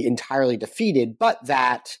to be entirely defeated, but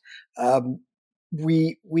that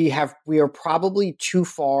we are probably too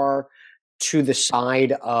far to the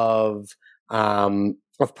side of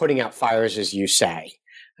putting out fires, as you say.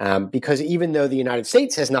 Because even though the United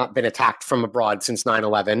States has not been attacked from abroad since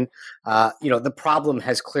 9/11, the problem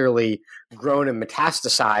has clearly grown and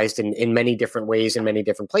metastasized in many different ways in many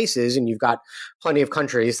different places, and you've got plenty of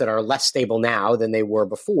countries that are less stable now than they were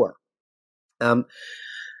before. And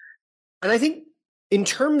I think in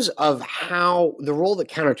terms of how the role that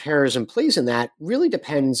counterterrorism plays in that really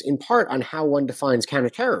depends in part on how one defines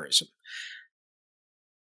counterterrorism.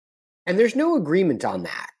 And there's no agreement on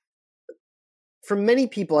that. For many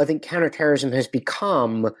people, I think counterterrorism has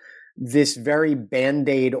become this very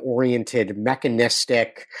Band-Aid oriented,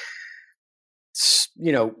 mechanistic,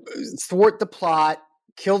 thwart the plot,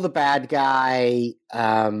 kill the bad guy,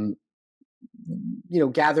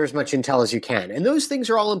 gather as much intel as you can. And those things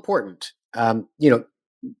are all important.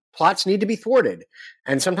 Plots need to be thwarted,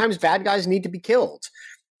 and sometimes bad guys need to be killed.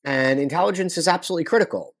 And intelligence is absolutely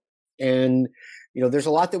critical. And there's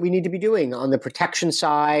a lot that we need to be doing on the protection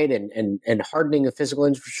side and hardening of physical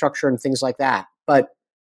infrastructure and things like that. But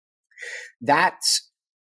that's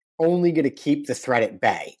only going to keep the threat at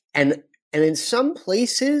bay. And in some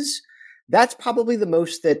places, that's probably the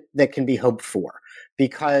most that can be hoped for,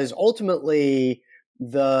 because ultimately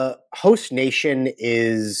the host nation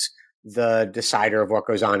is the decider of what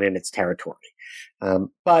goes on in its territory.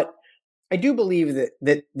 But I do believe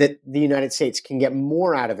that the United States can get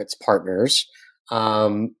more out of its partners.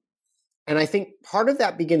 And I think part of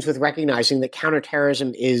that begins with recognizing that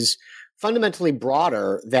counterterrorism is fundamentally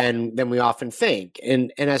broader than we often think.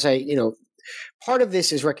 And as part of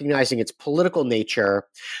this is recognizing its political nature,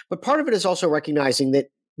 but part of it is also recognizing that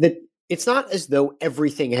it's not as though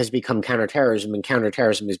everything has become counterterrorism and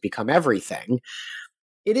counterterrorism has become everything.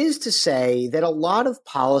 It is to say that a lot of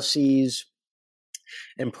policies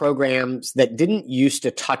and programs that didn't used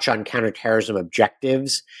to touch on counterterrorism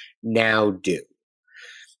objectives now do.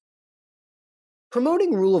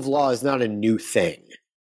 Promoting rule of law is not a new thing.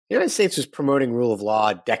 The United States was promoting rule of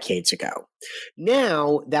law decades ago.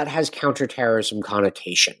 Now that has counterterrorism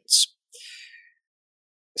connotations.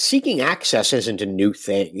 Seeking access isn't a new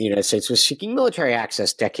thing. The United States was seeking military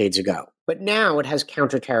access decades ago, but now it has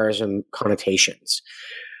counterterrorism connotations.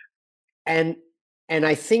 And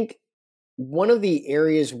I think one of the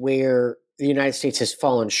areas where the United States has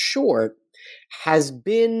fallen short has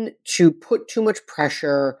been to put too much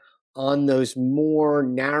pressure on those more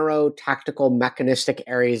narrow, tactical, mechanistic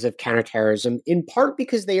areas of counterterrorism, in part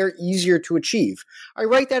because they are easier to achieve. I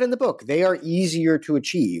write that in the book. They are easier to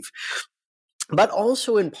achieve. But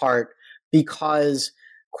also in part because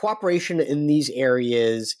cooperation in these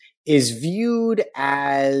areas is viewed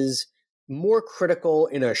as more critical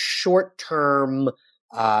in a short-term,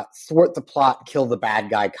 thwart the plot, kill the bad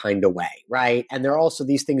guy kind of way, right? And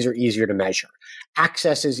these things are easier to measure.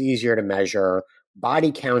 Access is easier to measure.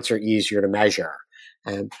 Body counts are easier to measure.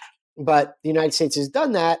 But the United States has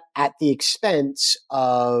done that at the expense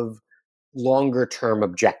of longer-term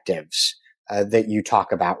objectives that you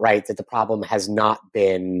talk about, right? That the problem has not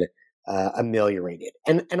been ameliorated.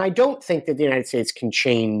 And I don't think that the United States can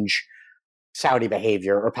change Saudi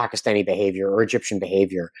behavior or Pakistani behavior or Egyptian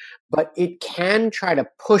behavior, but it can try to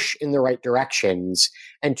push in the right directions.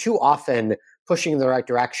 And too often, pushing in the right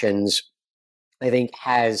directions, I think,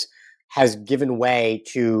 has given way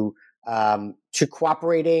to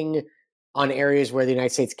cooperating on areas where the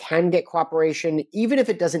United States can get cooperation, even if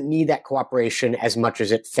it doesn't need that cooperation as much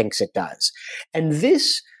as it thinks it does. And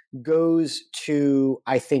this goes to,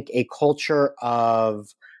 I think, a culture of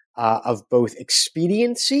both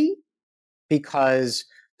expediency, because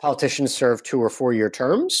politicians serve 2 or 4 year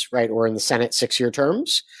terms, right? Or in the Senate, 6-year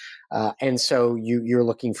terms. And so you're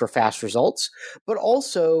looking for fast results, but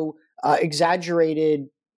also exaggerated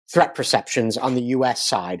threat perceptions on the US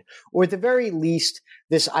side, or at the very least,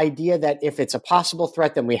 this idea that if it's a possible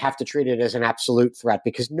threat, then we have to treat it as an absolute threat,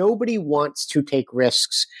 because nobody wants to take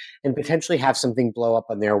risks and potentially have something blow up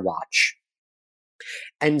on their watch.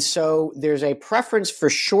 And so there's a preference for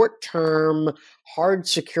short-term, hard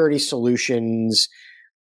security solutions,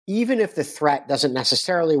 even if the threat doesn't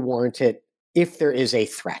necessarily warrant it, if there is a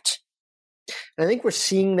threat. And I think we're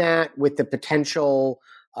seeing that with the potential,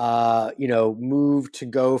 move to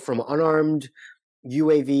go from unarmed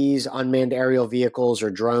UAVs, unmanned aerial vehicles, or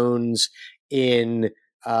drones at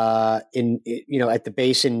the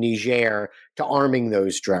base in Niger, to arming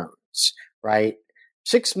those drones, right?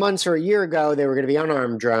 6 months or a year ago, they were going to be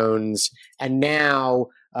unarmed drones, and now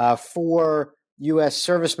 4 U.S.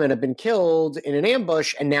 servicemen have been killed in an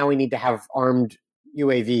ambush, and now we need to have armed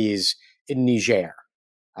UAVs in Niger.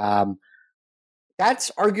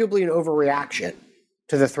 That's arguably an overreaction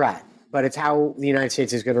to the threat, but it's how the United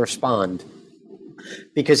States is going to respond,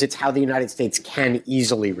 because it's how the United States can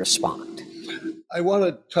easily respond. I want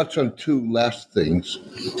to touch on 2 last things.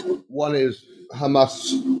 One is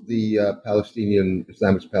Hamas, the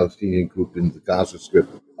Islamist Palestinian group in the Gaza Strip,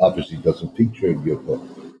 obviously doesn't feature in your book,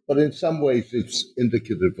 but in some ways it's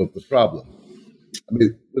indicative of the problem. I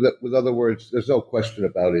mean, with other words, there's no question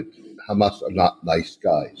about it. Hamas are not nice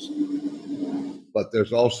guys. But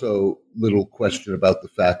there's also little question about the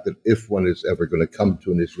fact that if one is ever going to come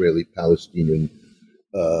to an Israeli-Palestinian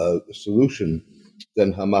solution,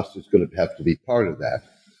 then Hamas is going to have to be part of that.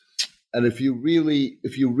 And if you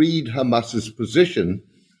read Hamas's position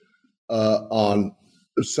on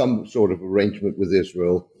some sort of arrangement with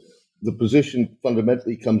Israel, the position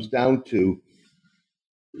fundamentally comes down to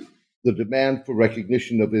the demand for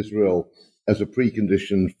recognition of Israel as a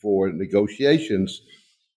precondition for negotiations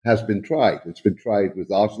has been tried. It's been tried with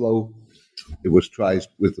Oslo. It was tried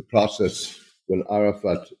with the process when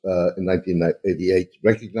Arafat in 1988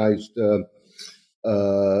 recognized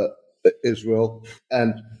Israel,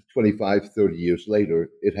 and 25, 30 years later,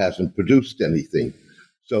 it hasn't produced anything.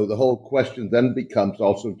 So the whole question then becomes,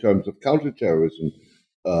 also in terms of counterterrorism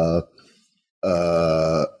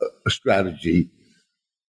strategy,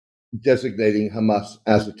 designating Hamas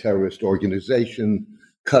as a terrorist organization,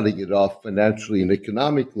 cutting it off financially and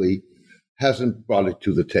economically, hasn't brought it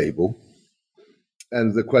to the table.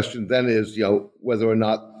 And the question then is, whether or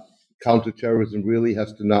not counterterrorism really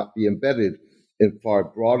has to not be embedded in far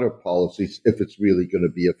broader policies if it's really going to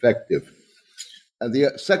be effective. And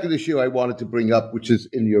the second issue I wanted to bring up, which is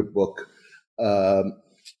in your book,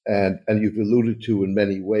 and you've alluded to in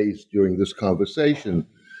many ways during this conversation,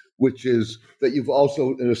 which is that you've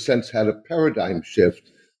also, in a sense, had a paradigm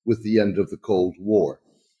shift with the end of the Cold War.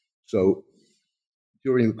 So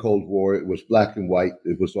during the Cold War, it was black and white.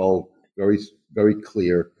 It was all very, very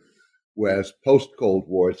clear. Whereas post-Cold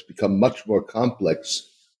War, it's become much more complex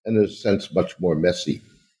and, in a sense, much more messy.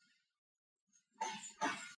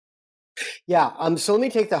 Yeah, so let me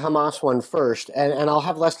take the Hamas one first, and I'll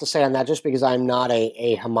have less to say on that just because I'm not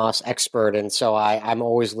a Hamas expert, and so I'm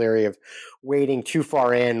always leery of wading too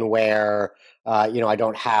far in where I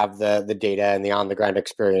don't have the data and the on-the-ground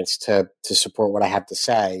experience to support what I have to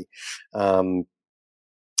say. I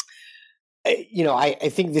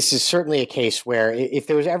think this is certainly a case where if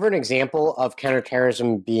there was ever an example of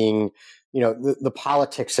counterterrorism being, the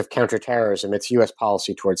politics of counterterrorism, it's U.S.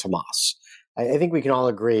 policy towards Hamas. I think we can all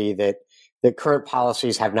agree that current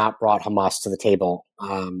policies have not brought Hamas to the table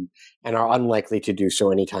and are unlikely to do so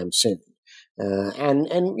anytime soon. And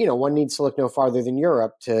one needs to look no farther than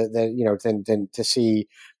Europe to see,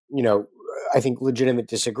 I think legitimate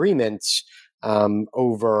disagreements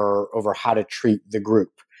over how to treat the group.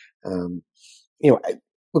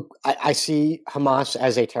 I see Hamas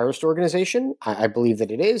as a terrorist organization. I believe that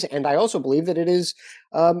it is, and I also believe that it is,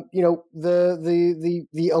 the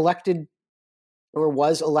elected or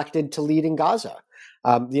was elected to lead in Gaza.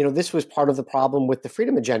 This was part of the problem with the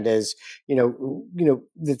freedom agendas.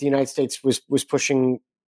 That the United States was pushing,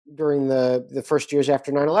 during the first years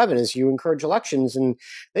after 9/11 is you encourage elections, and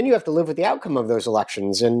then you have to live with the outcome of those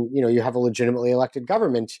elections. And, you have a legitimately elected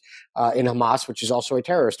government in Hamas, which is also a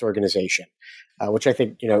terrorist organization, which I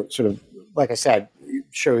think, sort of, like I said,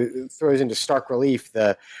 throws into stark relief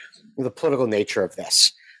the political nature of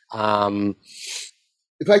this.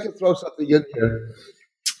 If I could throw something in here.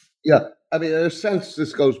 Yeah, I mean, in a sense,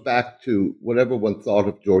 this goes back to whatever one thought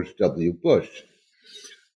of George W. Bush.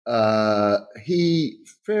 He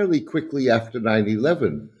fairly quickly after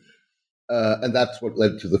 9/11, and that's what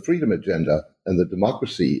led to the Freedom Agenda and the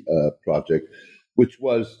Democracy Project, which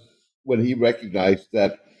was when he recognized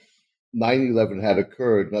that 9/11 had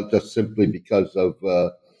occurred not just simply because of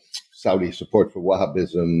Saudi support for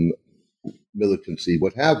Wahhabism, militancy,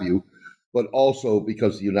 what have you, but also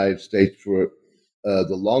because the United States, for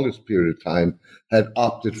the longest period of time, had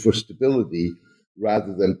opted for stability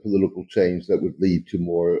rather than political change that would lead to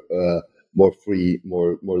more free,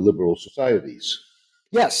 more liberal societies.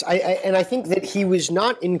 Yes, and I think that he was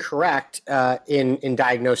not incorrect in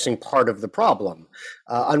diagnosing part of the problem.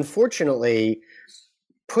 Unfortunately,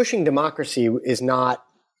 pushing democracy is not,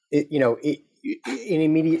 an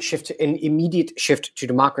immediate shift to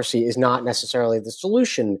democracy is not necessarily the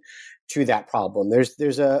solution to that problem.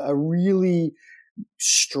 There's a really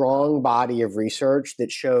strong body of research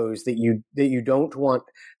that shows that you don't want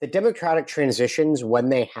that democratic transitions, when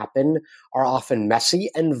they happen, are often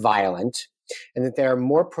messy and violent, and that they're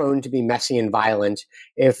more prone to be messy and violent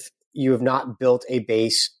if you have not built a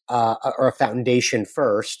base or a foundation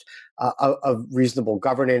first of reasonable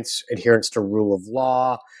governance, adherence to rule of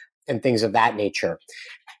law, and things of that nature.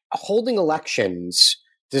 Holding elections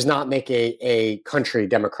does not make a country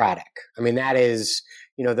democratic. I mean, that is,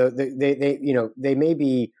 they may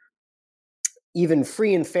be even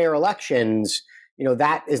free and fair elections.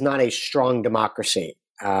 That is not a strong democracy.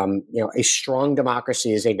 A strong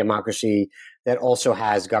democracy is a democracy that also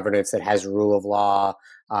has governance, that has rule of law,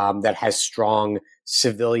 that has strong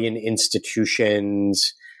civilian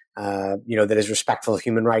institutions, that is respectful of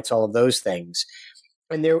human rights, all of those things.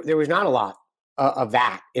 And there was not a lot of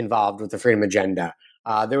that involved with the Freedom Agenda.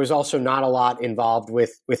 There was also not a lot involved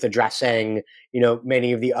with addressing,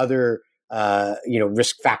 many of the other,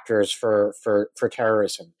 risk factors for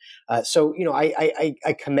terrorism. So,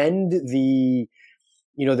 I commend the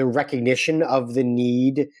recognition of the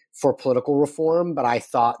need for political reform, but I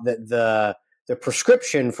thought that the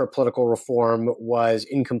prescription for political reform was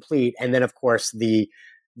incomplete. And then, of course,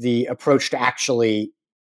 the approach to actually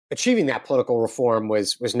achieving that political reform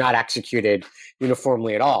was not executed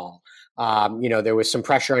uniformly at all. There was some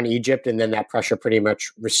pressure on Egypt, and then that pressure pretty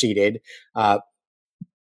much receded. The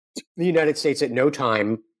United States at no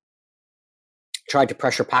time tried to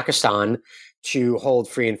pressure Pakistan to hold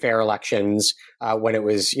free and fair elections when it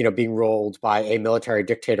was, being ruled by a military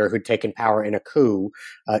dictator who'd taken power in a coup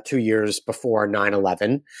 2 years before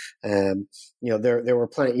 9/11. There were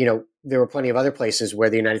plenty of other places where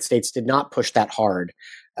the United States did not push that hard.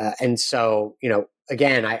 And so,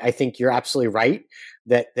 again, I think you're absolutely right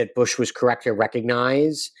that Bush was correct to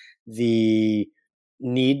recognize the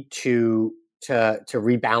need to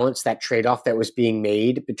rebalance that trade-off that was being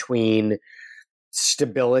made between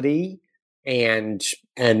stability and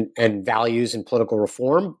values and political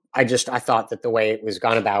reform. I thought that the way it was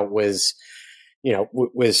gone about was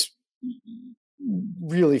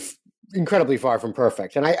really incredibly far from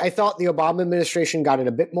perfect. And I thought the Obama administration got it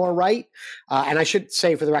a bit more right. And I should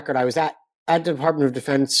say, for the record, I was at the Department of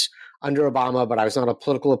Defense under Obama, but I was not a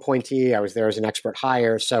political appointee. I was there as an expert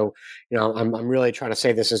hire. So, I'm really trying to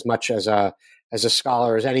say this as much as a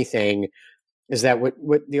scholar as anything, is that what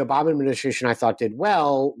the Obama administration, I thought, did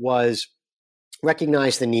well was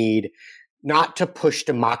recognize the need not to push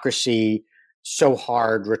democracy so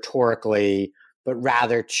hard rhetorically, but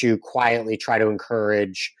rather to quietly try to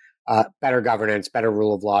encourage better governance, better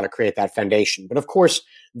rule of law to create that foundation. But of course,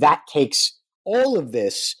 all of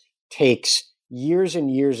this takes years and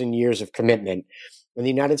years and years of commitment. And the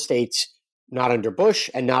United States, not under Bush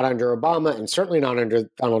and not under Obama, and certainly not under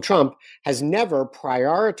Donald Trump, has never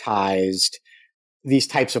prioritized these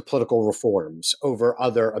types of political reforms over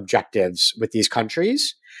other objectives with these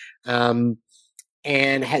countries, and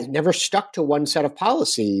has never stuck to one set of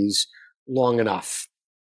policies long enough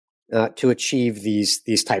to achieve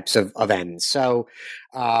these types of ends. So,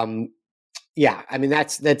 yeah, I mean,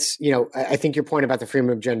 that's I think your point about the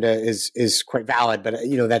Freedom Agenda is quite valid, but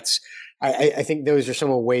I think those are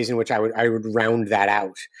some of the ways in which I would round that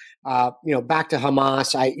out. Back to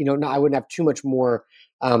Hamas, I wouldn't have too much more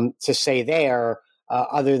to say there,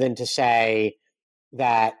 other than to say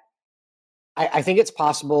that I think it's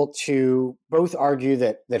possible to both argue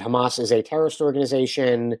that Hamas is a terrorist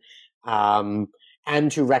organization,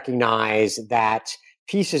 and to recognize that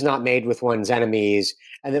peace is not made with one's enemies,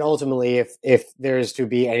 and that ultimately, if there's to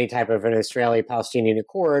be any type of an Israeli-Palestinian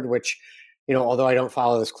accord, which, although I don't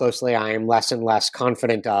follow this closely, I am less and less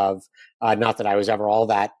confident of. Not that I was ever all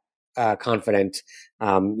that confident,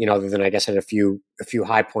 other than I guess at a few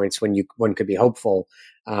high points when one could be hopeful.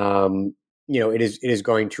 It is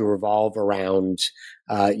going to revolve around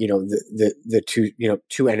the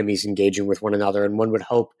two enemies engaging with one another, and one would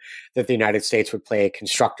hope that the United States would play a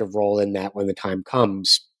constructive role in that when the time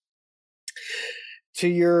comes. To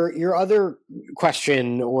your other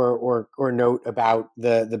question or note about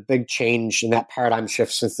the big change in that paradigm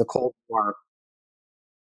shift since the Cold War.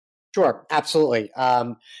 Sure, absolutely.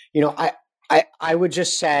 I would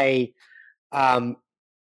just say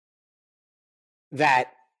that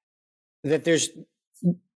there's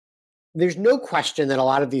no question that a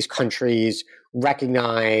lot of these countries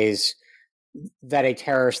recognize that a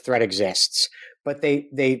terrorist threat exists, but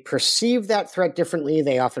they perceive that threat differently.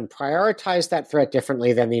 They often prioritize that threat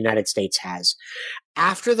differently than the United States has.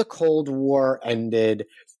 After the Cold War ended,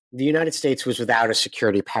 the United States was without a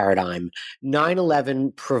security paradigm.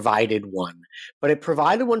 9/11 provided one, but it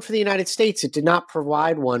provided one for the United States. It did not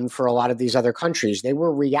provide one for a lot of these other countries. They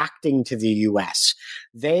were reacting to the U.S.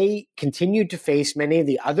 They continued to face many of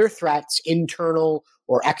the other threats, internal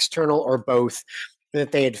or external or both,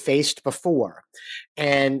 that they had faced before.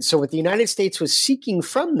 And so what the United States was seeking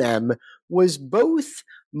from them was both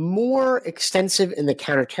more extensive in the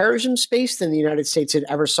counterterrorism space than the United States had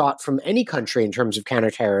ever sought from any country in terms of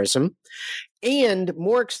counterterrorism, and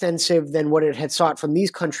more extensive than what it had sought from these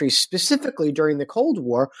countries specifically during the Cold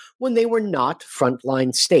War when they were not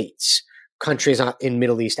frontline states. Countries in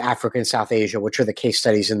Middle East, Africa, and South Asia, which are the case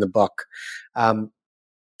studies in the book.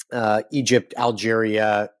 Egypt,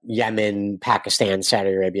 Algeria, Yemen, Pakistan,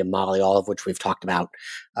 Saudi Arabia, Mali, all of which we've talked about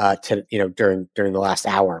during the last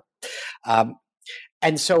hour.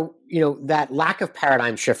 And so, that lack of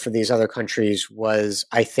paradigm shift for these other countries was,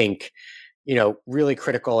 I think, really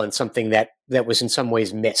critical and something that was in some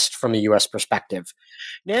ways missed from a U.S. perspective.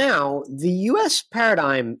 Now, the U.S.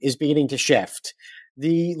 paradigm is beginning to shift.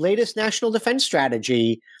 The latest national defense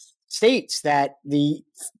strategy states that the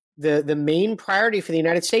main priority for the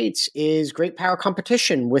United States is great power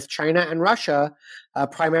competition with China and Russia,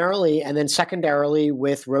 primarily, and then secondarily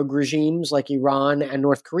with rogue regimes like Iran and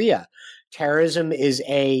North Korea. Terrorism is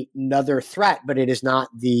another threat, but it is not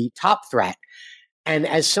the top threat. And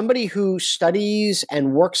as somebody who studies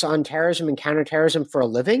and works on terrorism and counterterrorism for a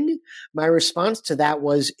living, my response to that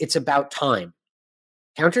was, it's about time.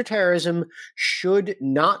 Counterterrorism should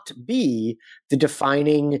not be the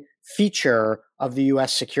defining feature of the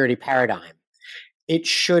U.S. security paradigm. It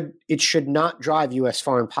should not drive U.S.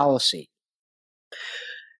 foreign policy.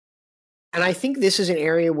 And I think this is an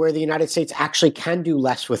area where the United States actually can do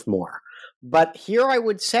less with more. But here I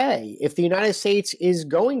would say, if the United States is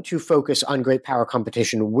going to focus on great power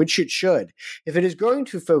competition, which it should, if it is going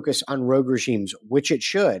to focus on rogue regimes, which it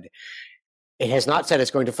should, it has not said it's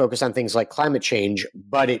going to focus on things like climate change,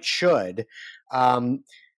 but it should,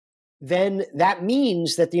 then that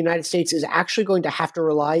means that the United States is actually going to have to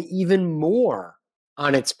rely even more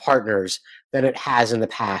on its partners than it has in the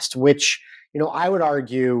past, which, I would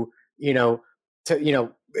argue,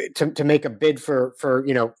 to make a bid for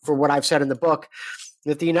what I've said in the book,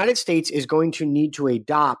 that the United States is going to need to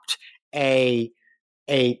adopt a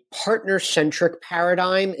partner-centric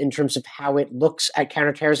paradigm in terms of how it looks at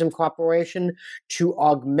counterterrorism cooperation to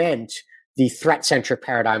augment the threat-centric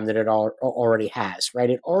paradigm that it already has, right?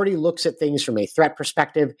 It already looks at things from a threat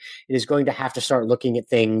perspective. It is going to have to start looking at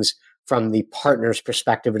things from the partner's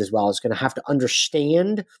perspective as well. It's going to have to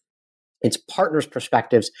understand its partners'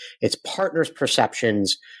 perspectives, its partners'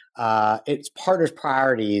 perceptions, its partners'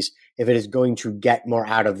 priorities, if it is going to get more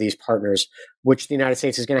out of these partners, which the United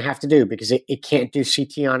States is going to have to do because it can't do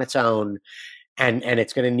CT on its own, and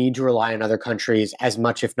it's going to need to rely on other countries as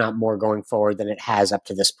much, if not more, going forward than it has up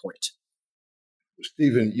to this point.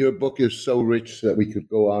 Stephen, your book is so rich that we could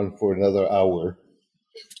go on for another hour.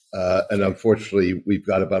 And unfortunately, we've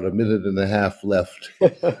got about a minute and a half left.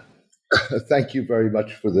 Thank you very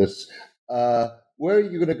much for this. Where are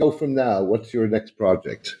you going to go from now? What's your next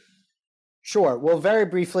project? Sure. Well, very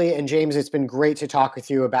briefly, and James, it's been great to talk with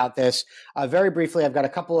you about this. Very briefly, I've got a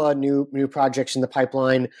couple of new projects in the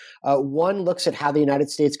pipeline. One looks at how the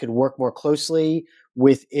United States could work more closely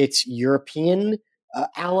with its European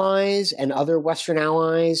allies and other Western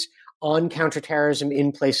allies on counterterrorism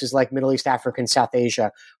in places like Middle East, Africa, and South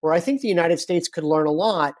Asia, where I think the United States could learn a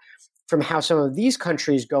lot from how some of these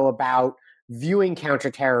countries go about viewing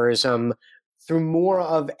counterterrorism through more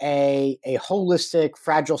of a holistic,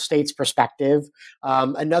 fragile states perspective.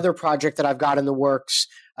 Another project that I've got in the works,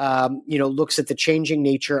 looks at the changing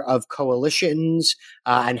nature of coalitions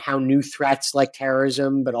and how new threats like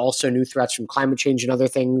terrorism, but also new threats from climate change and other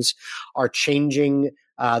things are changing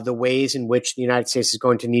the ways in which the United States is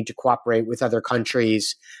going to need to cooperate with other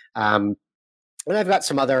countries. And I've got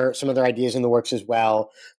some other ideas in the works as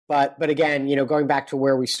well. But again, going back to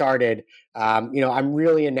where we started, I'm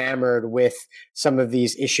really enamored with some of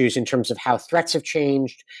these issues in terms of how threats have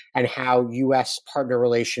changed and how U.S. partner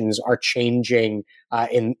relations are changing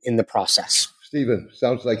in the process. Stephen,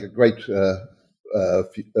 sounds like a great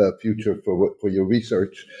future for your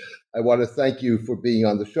research. I want to thank you for being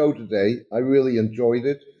on the show today. I really enjoyed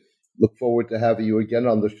it. Look forward to having you again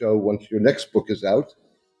on the show once your next book is out,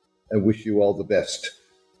 and wish you all the best.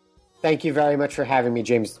 Thank you very much for having me,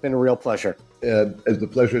 James. It's been a real pleasure. The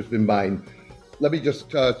pleasure has been mine. Let me just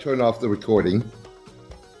turn off the recording.